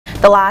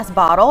The last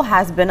bottle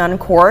has been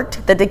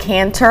uncorked, the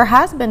decanter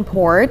has been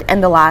poured,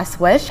 and the last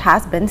wish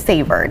has been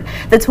savored.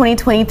 The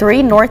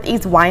 2023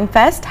 Northeast Wine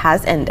Fest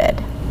has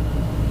ended.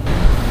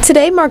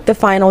 Today marked the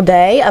final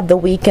day of the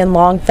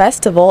weekend-long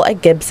festival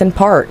at Gibson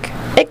Park.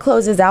 It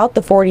closes out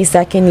the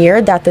 42nd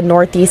year that the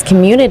Northeast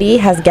community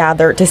has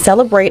gathered to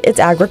celebrate its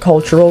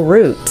agricultural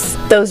roots.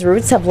 Those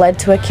roots have led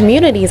to a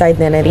community's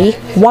identity,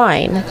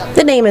 wine.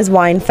 The name is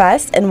Wine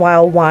Fest, and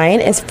while wine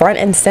is front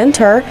and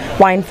center,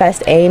 Wine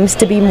Fest aims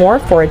to be more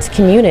for its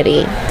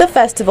community. The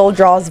festival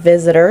draws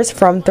visitors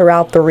from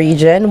throughout the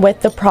region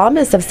with the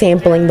promise of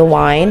sampling the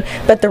wine,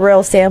 but the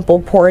real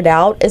sample poured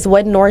out is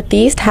what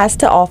Northeast has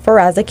to offer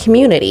as a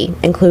community,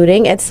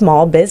 including its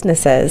small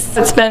businesses.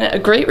 It's been a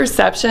great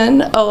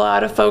reception. A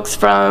lot of folks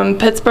from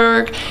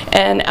Pittsburgh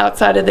and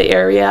outside of the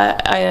area,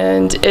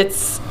 and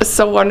it's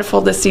so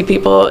wonderful to see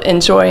people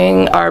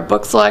enjoying our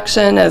book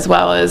selection as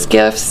well as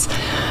gifts.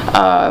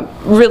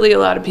 Really a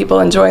lot of people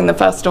enjoying the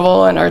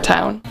festival in our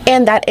town.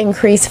 And that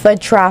increased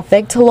foot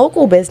traffic to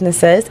local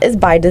businesses is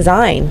by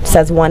design,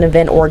 says one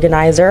event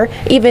organizer,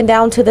 even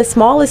down to the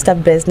smallest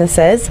of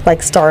businesses,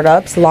 like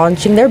startups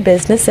launching their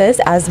businesses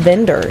as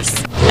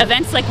vendors.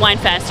 Events like Wine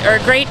Fest are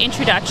a great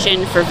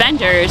introduction for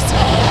vendors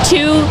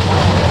to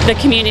the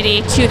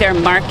community, to their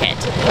market.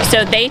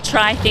 So they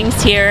try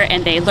things here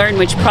and they learn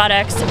which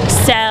products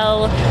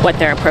sell, what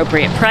their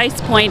appropriate price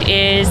point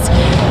is,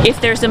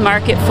 if there's a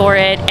market for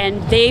it,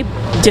 and they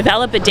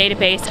develop a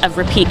database of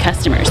repeat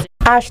customers.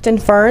 Ashton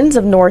Ferns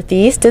of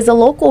Northeast is a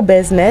local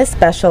business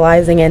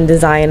specializing in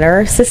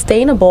designer,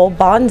 sustainable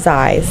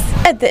bonsais.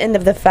 At the end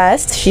of the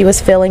fest, she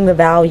was feeling the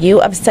value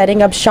of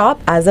setting up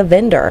shop as a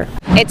vendor.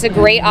 It's a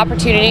great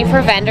opportunity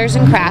for vendors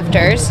and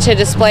crafters to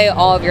display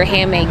all of your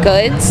handmade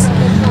goods.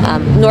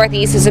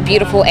 Northeast is a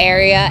beautiful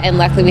area, and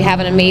luckily we have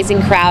an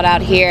amazing crowd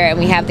out here, and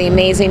we have the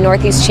amazing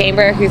Northeast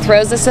Chamber who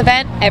throws this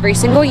event every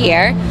single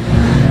year.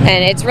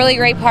 And it's really a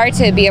great part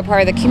to be a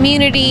part of the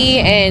community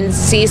and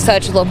see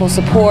such local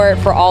support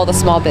for all the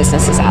small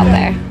businesses out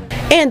there.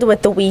 And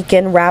with the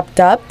weekend wrapped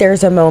up,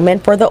 there's a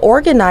moment for the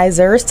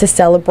organizers to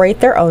celebrate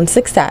their own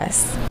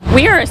success.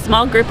 We are a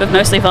small group of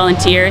mostly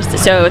volunteers,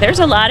 so there's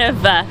a lot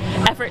of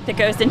effort that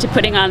goes into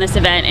putting on this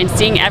event, and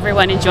seeing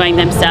everyone enjoying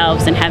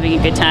themselves and having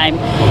a good time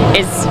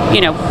is,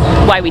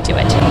 why we do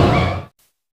it.